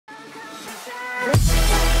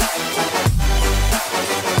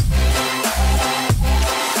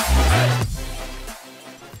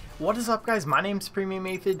What is up, guys? My name's Premium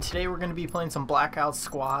Aphid. Today we're going to be playing some Blackout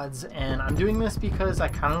squads, and I'm doing this because I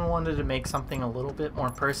kind of wanted to make something a little bit more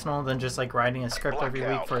personal than just like writing a script every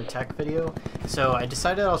week for a tech video. So I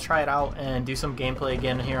decided I'll try it out and do some gameplay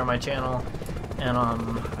again here on my channel. And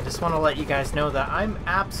I just want to let you guys know that I'm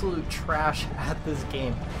absolute trash at this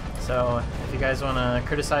game. So if you guys want to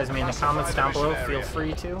criticize me in the comments down below, feel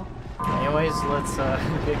free to. Anyways, let's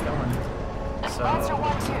get going. So, I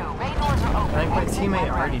think my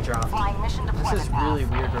teammate already dropped. This is really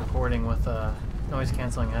weird recording with noise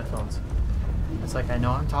cancelling headphones. It's like I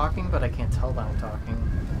know I'm talking, but I can't tell that I'm talking.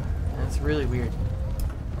 And it's really weird.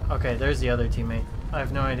 Okay, there's the other teammate. I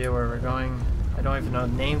have no idea where we're going. I don't even know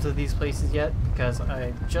the names of these places yet because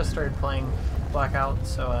I just started playing Blackout,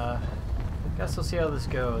 so I guess we'll see how this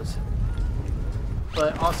goes.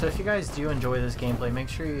 But also, if you guys do enjoy this gameplay, make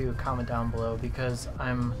sure you comment down below because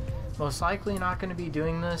I'm most likely not going to be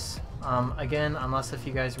doing this again unless if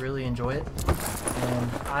you guys really enjoy it.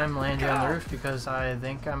 And I'm landing on the roof because I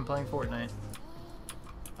think I'm playing Fortnite.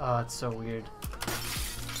 Oh, it's so weird.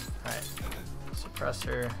 Alright,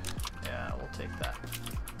 suppressor, yeah, we'll take that.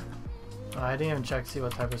 I didn't even check to see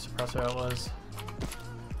what type of suppressor it was.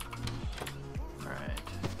 Alright,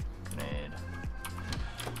 grenade.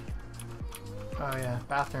 Oh yeah,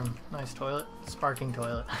 bathroom, nice toilet, sparking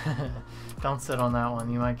toilet. Don't sit on that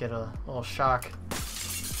one, you might get a little shock.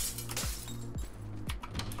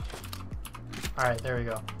 Alright, there we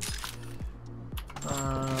go.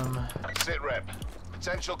 Sit rep.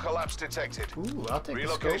 Potential collapse detected. Ooh, I'll take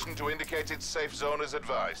Relocation to indicated safe zone is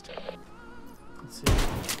advised. Let's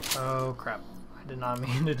see. Oh crap. I did not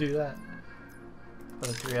mean to do that. Put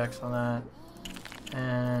a 3x on that.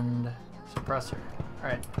 And suppressor.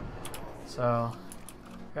 Alright. So,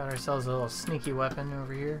 got ourselves a little sneaky weapon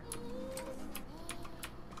over here.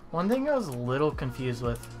 One thing I was a little confused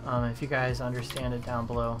with, if you guys understand it down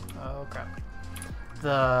below. Oh crap.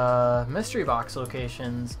 The mystery box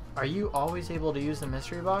locations, are you always able to use the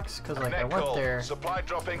mystery box? Because like I went there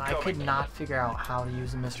and I could not figure out how to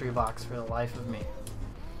use the mystery box for the life of me.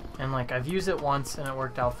 And like I've used it once and it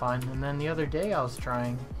worked out fine, and then the other day I was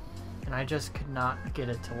trying and I just could not get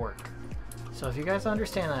it to work. So if you guys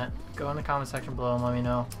understand that, go in the comment section below and let me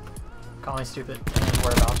know. Call me stupid and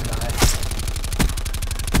we're about to die.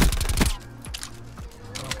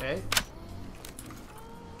 Okay.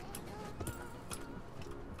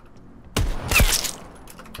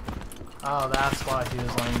 Oh, that's why he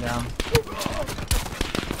was laying down.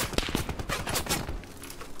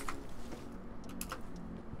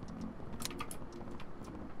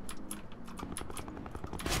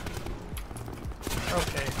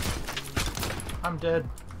 Okay. I'm dead.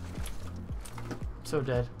 So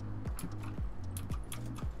dead.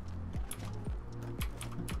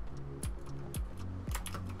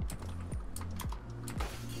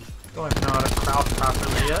 Don't even know how to crouch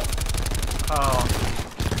properly yet. Oh.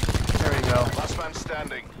 There we go. Last man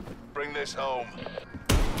standing. Bring this home.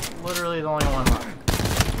 Literally the only one left.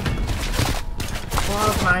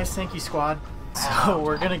 Well, nice. Thank you, squad. So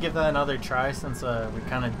we're gonna give that another try since we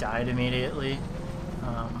kind of died immediately.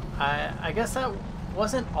 I guess that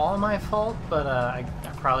wasn't all my fault, but I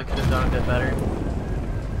probably could have done a bit better.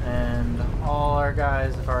 And all our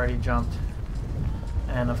guys have already jumped.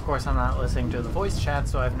 And of course I'm not listening to the voice chat,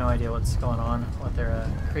 so I have no idea what's going on, what their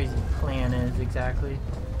crazy plan is exactly.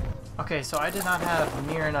 Okay, so I did not have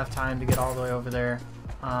near enough time to get all the way over there.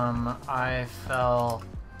 I fell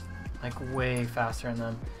like way faster than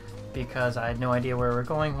them because I had no idea where we're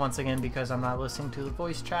going, once again because I'm not listening to the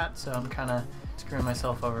voice chat, so I'm kind of screwing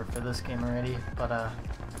myself over for this game already. But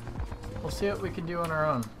we'll see what we can do on our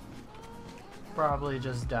own. Probably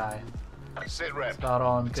just die. Sit rep. That's about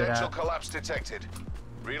all I'm good Potential at. collapse detected.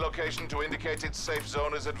 Relocation to indicated safe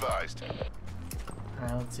zone is advised.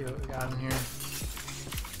 Alright, let's see what we got in here.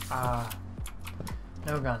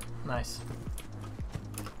 No gun. Nice.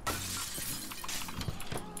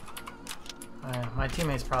 My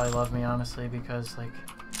teammates probably love me, honestly, because like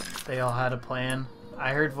they all had a plan.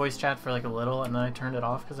 I heard voice chat for like a little and then I turned it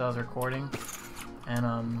off because I was recording.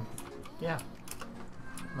 And yeah.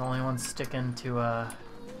 I'm the only one sticking to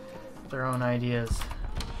their own ideas,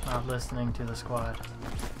 not listening to the squad.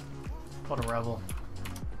 What a rebel.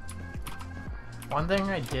 One thing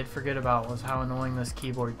I did forget about was how annoying this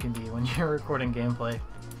keyboard can be when you're recording gameplay.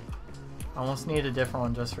 I almost need a different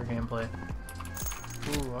one just for gameplay.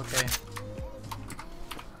 Ooh, okay.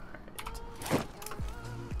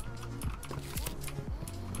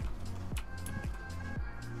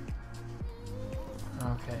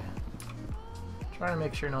 Alright. Okay. Trying to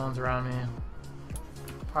make sure no one's around me.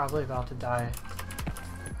 Probably about to die.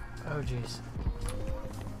 Oh jeez.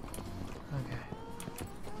 Okay.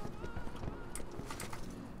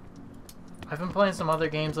 I've been playing some other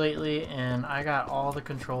games lately, and I got all the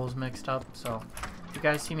controls mixed up, so if you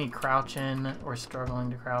guys see me crouching or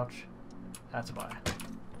struggling to crouch, that's why.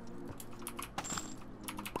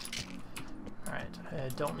 Alright, I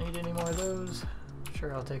don't need any more of those.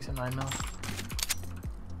 Sure, I'll take some 9mm.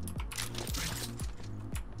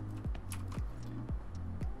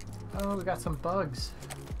 Oh, we got some bugs.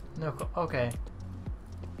 No, okay.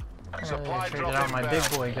 I traded out my big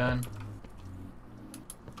boy gun.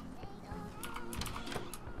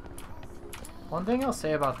 One thing I'll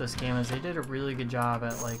say about this game is they did a really good job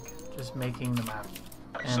at like just making the map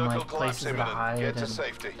and like places to hide, and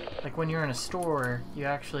like when you're in a store you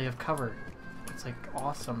actually have cover. It's like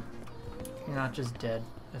awesome. You're not just dead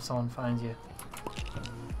if someone finds you.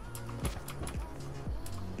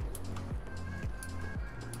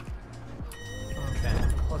 Okay,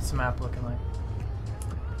 what's the map looking like?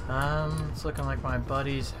 It's looking like my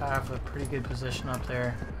buddies have a pretty good position up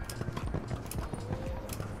there.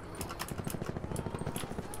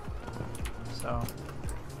 So,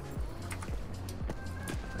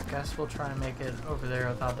 I guess we'll try and make it over there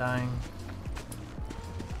without dying.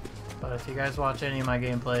 But if you guys watch any of my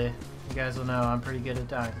gameplay, you guys will know I'm pretty good at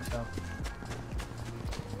dying, so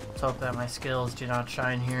let's hope that my skills do not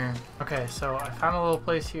shine here. Okay, so I found a little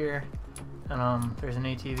place here, and there's an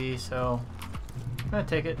ATV, so I'm gonna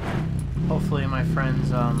take it. Hopefully my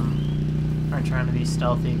friends aren't trying to be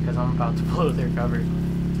stealthy, because I'm about to blow their cover.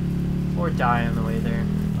 Or die on the way there,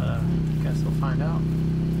 but guess we'll find out.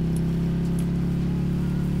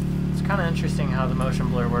 It's kind of interesting how the motion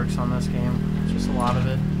blur works on this game. It's just a lot of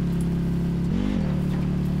it.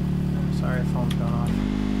 I'm sorry, phone's going off.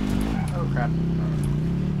 Oh crap.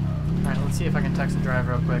 Alright, let's see if I can text and drive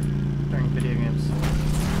real quick during video games.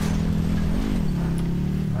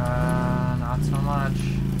 Not so much.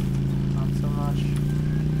 Not so much.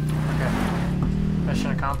 Okay.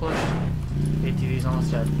 Mission accomplished. ATV's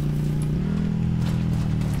almost dead.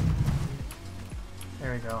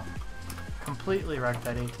 There we go. Completely wrecked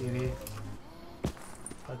that ATV.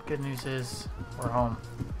 But good news is, we're home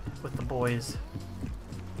with the boys.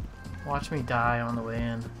 Watch me die on the way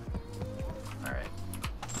in. Alright.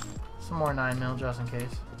 Some more 9mm just in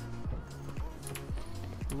case.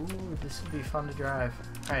 Ooh, this would be fun to drive.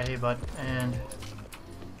 Alright, hey bud, and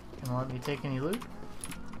can you let me take any loot?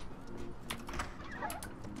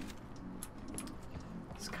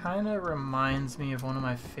 This kind of reminds me of one of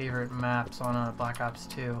my favorite maps on Black Ops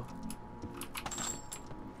 2.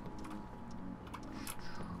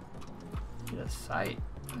 Get a sight.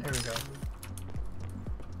 There we go.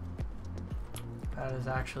 That is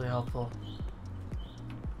actually helpful.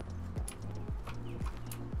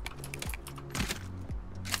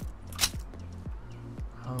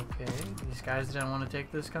 Okay, these guys didn't want to take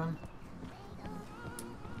this gun.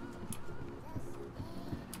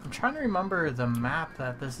 I'm trying to remember the map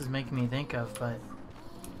that this is making me think of, but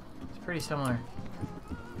it's pretty similar.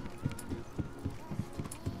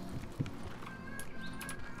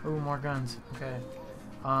 Ooh, more guns. Okay.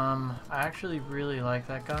 I actually really like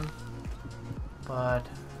that gun, but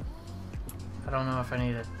I don't know if I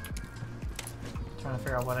need it. I'm trying to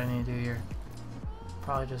figure out what I need to do here.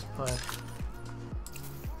 Probably just put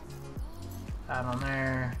that on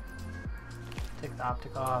there, take the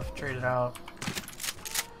optic off, trade it out.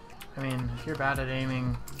 I mean, if you're bad at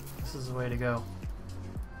aiming, this is the way to go.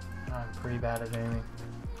 I'm pretty bad at aiming.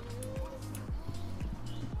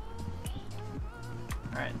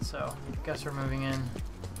 Alright, so I guess we're moving in.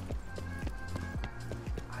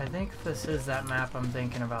 I think this is that map I'm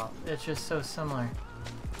thinking about. It's just so similar.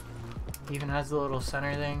 Even has the little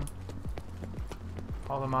center thing.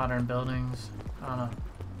 All the modern buildings. I don't know.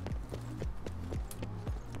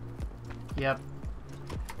 Yep,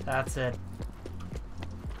 that's it.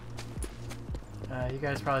 You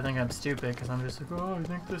guys probably think I'm stupid because I'm just like, oh, I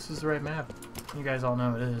think this is the right map. You guys all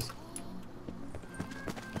know it is.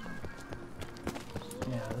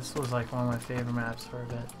 Yeah, this was like one of my favorite maps for a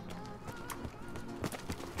bit.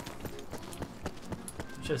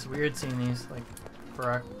 It's just weird seeing these, like,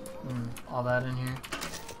 Brock and all that in here.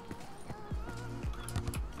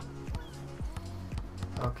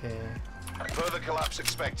 Okay. Further collapse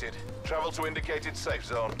expected. Travel to indicated safe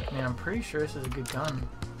zone. Man, I'm pretty sure this is a good gun.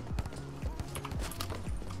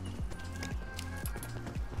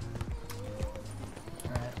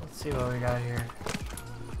 Alright, let's see what we got here.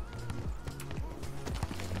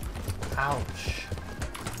 Ouch.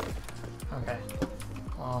 Okay.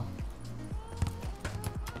 Well,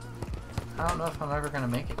 I don't know if I'm ever gonna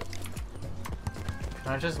make it.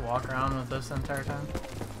 Can I just walk around with this the entire time?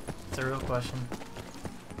 It's a real question.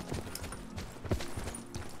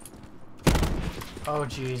 Oh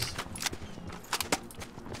jeez.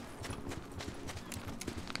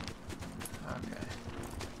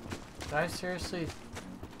 Did I seriously?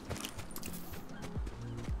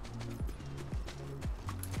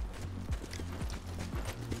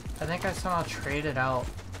 I think I somehow traded out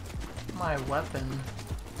my weapon.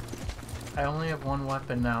 I only have one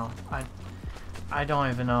weapon now. I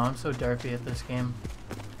don't even know. I'm so derpy at this game.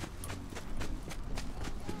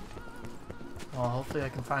 Well, hopefully I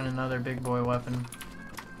can find another big boy weapon.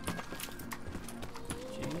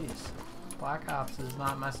 Jeez. Black Ops is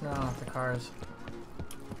not messing around with the cars.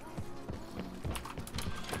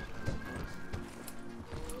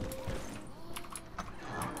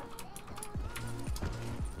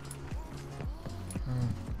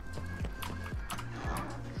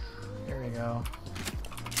 Here we go.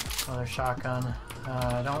 Another shotgun.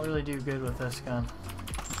 I don't really do good with this gun,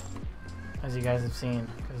 as you guys have seen,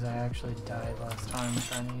 because I actually died last time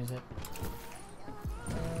trying to use it.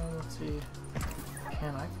 Let's see.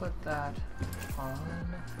 Can I put that on?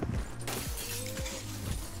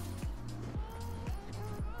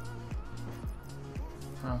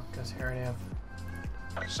 Oh, guess I already have.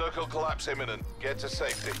 Circle collapse imminent. Get to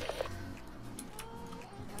safety.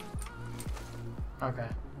 Okay.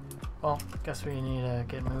 Well, guess we need to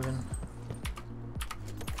get moving.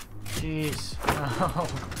 Jeez. No.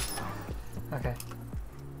 Okay.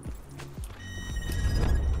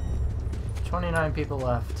 29 people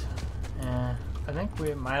left. And I think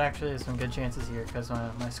we might actually have some good chances here because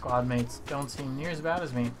my squad mates don't seem near as bad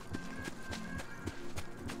as me.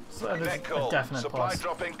 So that is a definite Supply plus.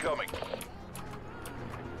 drop incoming.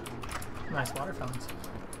 Nice water fountains.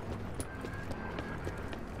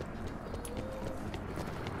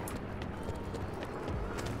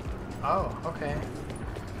 Oh, okay.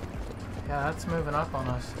 Yeah, that's moving up on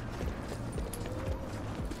us.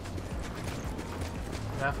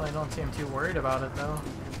 Definitely don't seem too worried about it though.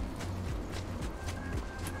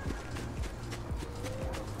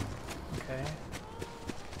 Okay.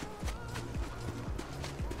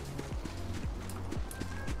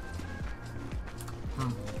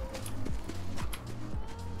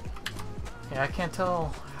 Yeah, I can't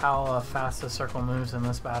tell how fast the circle moves in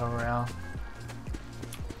this battle royale,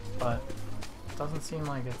 but it doesn't seem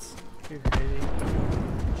like it's too crazy.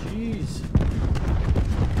 Jeez.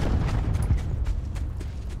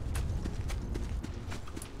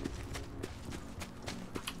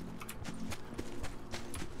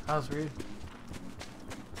 That was weird.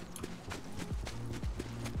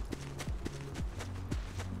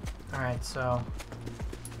 Alright, so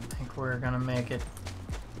I think we're gonna make it.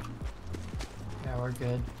 Yeah, we're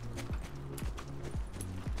good.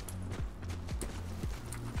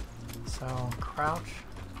 So, crouch.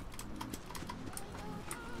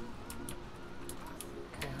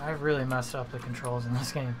 Okay, I've really messed up the controls in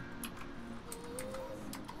this game.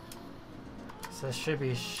 So this should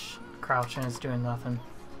be crouch and it's doing nothing.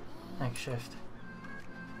 Like shift.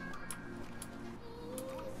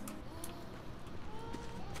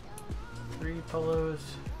 Three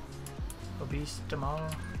polos. Obese Demo.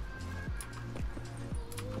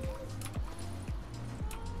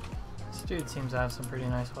 This dude seems to have some pretty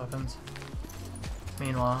nice weapons.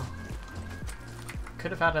 Meanwhile, could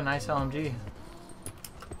have had a nice LMG.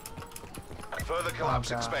 Further collapse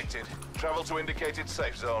expected. Travel to indicated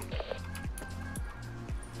safe zone.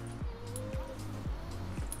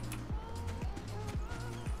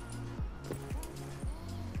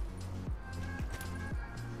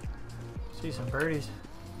 See some birdies.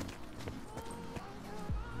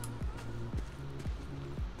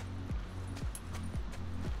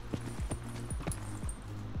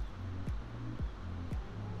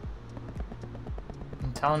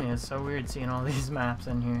 I'm telling you, it's so weird seeing all these maps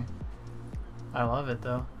in here. I love it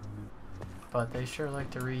though. But they sure like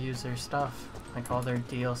to reuse their stuff. Like all their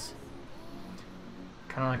DLC.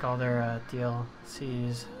 Kind of like all their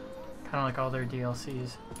DLCs. Kind of like all their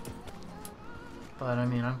DLCs. But I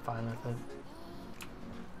mean, I'm fine with it.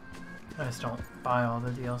 I just don't buy all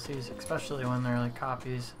the DLCs, especially when they're like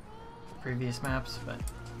copies of previous maps, but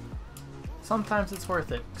sometimes it's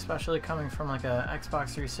worth it, especially coming from like a Xbox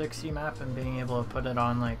 360 map and being able to put it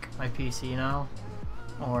on like my PC now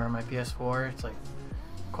or my PS4. It's like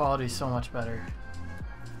quality's so much better.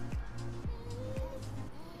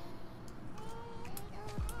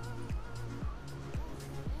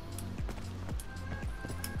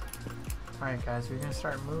 Alright guys, we're gonna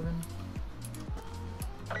start moving.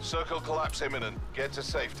 Circle collapse imminent. Get to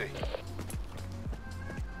safety.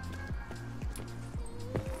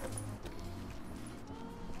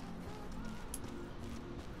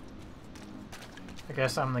 I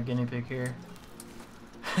guess I'm the guinea pig here.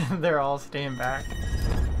 They're all staying back.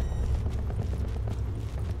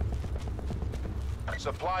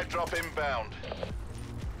 Supply drop inbound.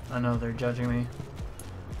 I know they're judging me.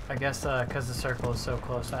 I guess because the circle is so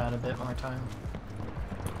close, I had a bit more time.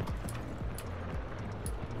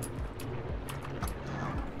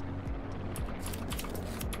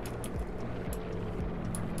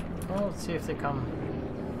 Well, let's see if they come.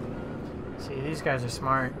 See, these guys are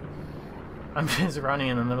smart. I'm just running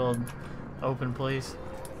in the middle of open place.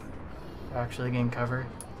 They're actually getting cover.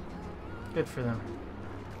 Good for them.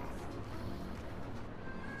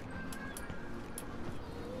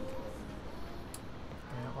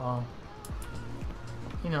 Yeah, well,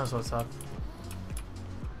 he knows what's up.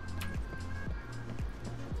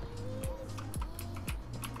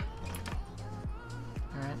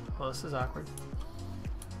 Alright, well, this is awkward.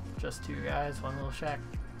 Just two guys, one little shack.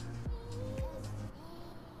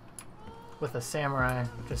 With a samurai.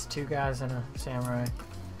 Just two guys and a samurai.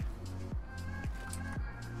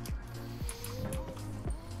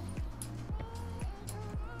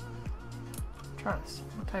 I'm trying to see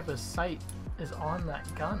what type of sight is on that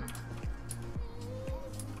gun.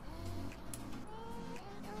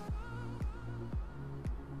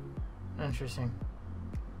 Interesting.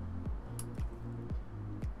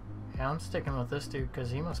 Yeah, I'm sticking with this dude because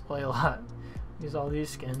he must play a lot. Use all these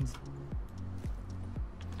skins.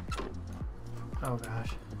 Oh gosh.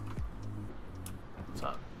 What's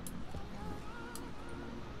up?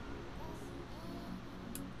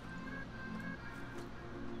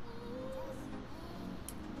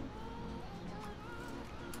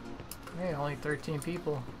 Hey, only 13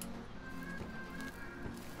 people.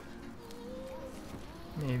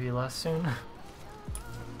 Maybe less soon.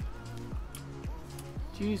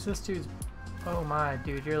 Jeez, this dude's... Oh my,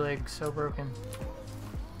 dude, your leg's so broken.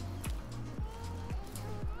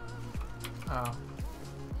 Oh.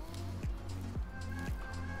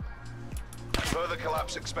 Further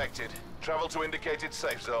collapse expected. Travel to indicated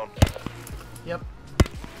safe zone. Yep.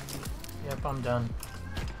 Yep, I'm done.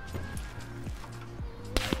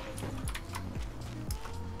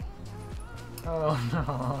 Oh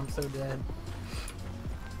no, I'm so dead.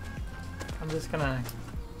 I'm just gonna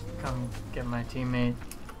come get my teammate.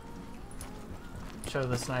 Show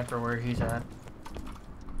the sniper where he's at.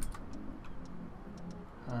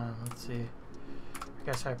 Let's see. I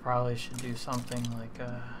guess I probably should do something like,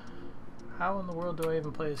 how in the world do I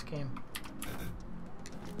even play this game?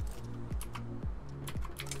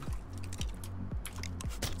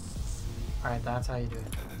 Alright, that's how you do it.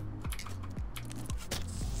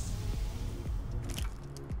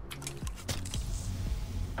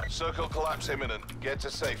 Circle collapse imminent. Get to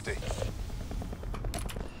safety.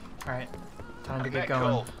 Alright, time to get Net going.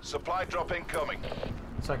 call. Supply drop incoming.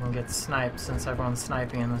 So I can get sniped since everyone's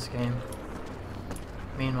sniping in this game.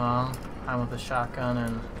 Meanwhile, I'm with a shotgun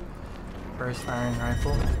and burst firing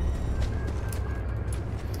rifle.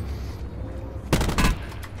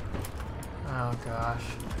 Oh gosh.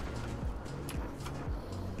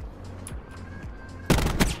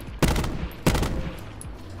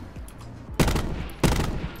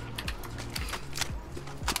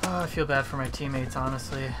 Oh, I feel bad for my teammates,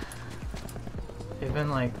 honestly. They've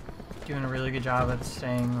been like doing a really good job at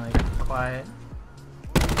staying like quiet.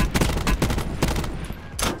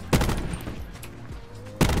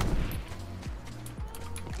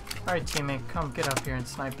 Alright teammate, come get up here and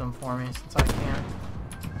snipe them for me since I can't.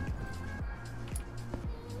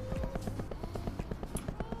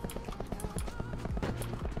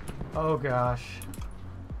 Oh gosh.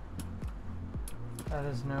 That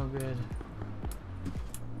is no good.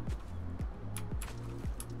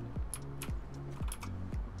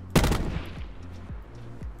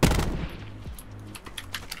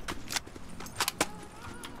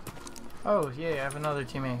 Oh, yeah, I have another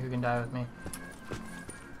teammate who can die with me.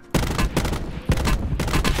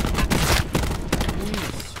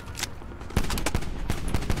 Jeez.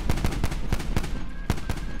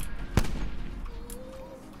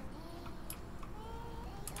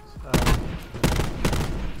 So.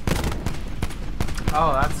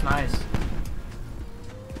 Oh, that's nice.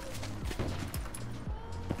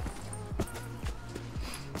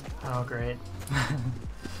 Oh, great.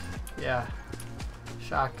 Yeah.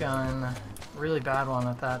 Shotgun, really bad one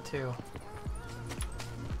at that too.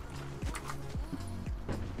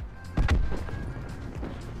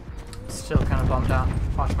 Still kind of bummed out.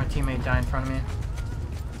 Watch my teammate die in front of me.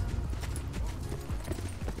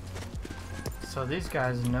 So these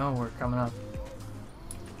guys know we're coming up.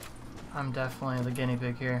 I'm definitely the guinea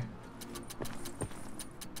pig here.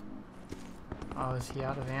 Oh, is he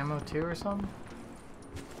out of ammo too or something?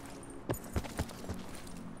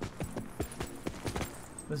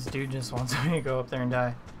 This dude just wants me to go up there and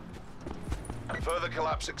die. Further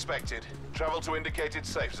collapse expected. Travel to indicated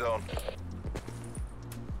safe zone.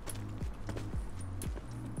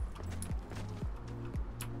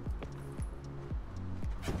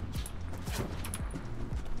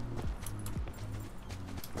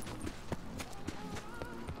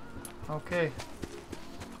 Okay.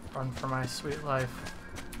 Run for my sweet life.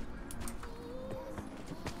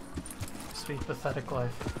 Sweet, pathetic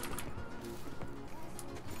life.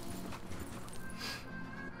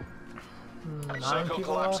 Circle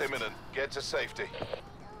collapse imminent. Get to safety.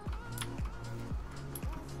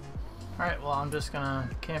 Alright, well, I'm just gonna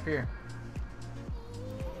camp here.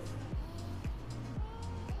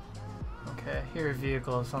 Okay, I hear a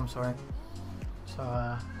vehicle of some sort.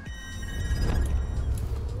 So,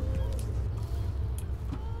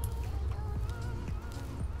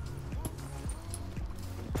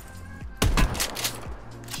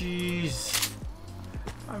 jeez.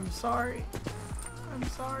 I'm sorry. I'm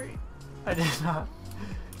sorry. I did not.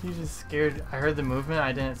 He just scared. I heard the movement.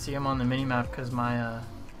 I didn't see him on the minimap because my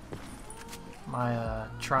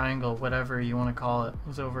triangle, whatever you want to call it,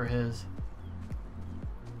 was over his.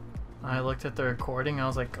 I looked at the recording. I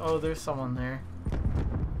was like, oh, there's someone there.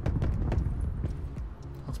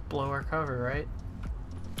 Let's blow our cover, right?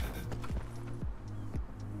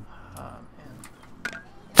 Man.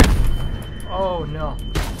 Oh no.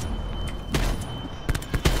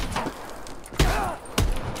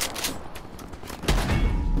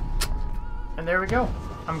 And there we go.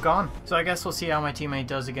 I'm gone. So I guess we'll see how my teammate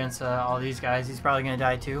does against all these guys. He's probably going to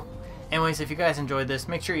die too. Anyways, if you guys enjoyed this,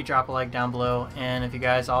 make sure you drop a like down below. And if you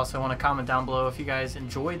guys also want to comment down below if you guys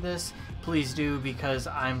enjoyed this, please do, because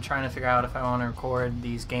I'm trying to figure out if I want to record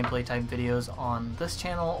these gameplay type videos on this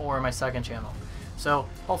channel or my second channel. So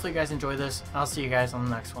hopefully you guys enjoy this. I'll see you guys on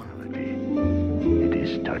the next one. It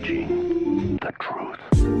is touching the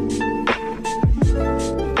truth.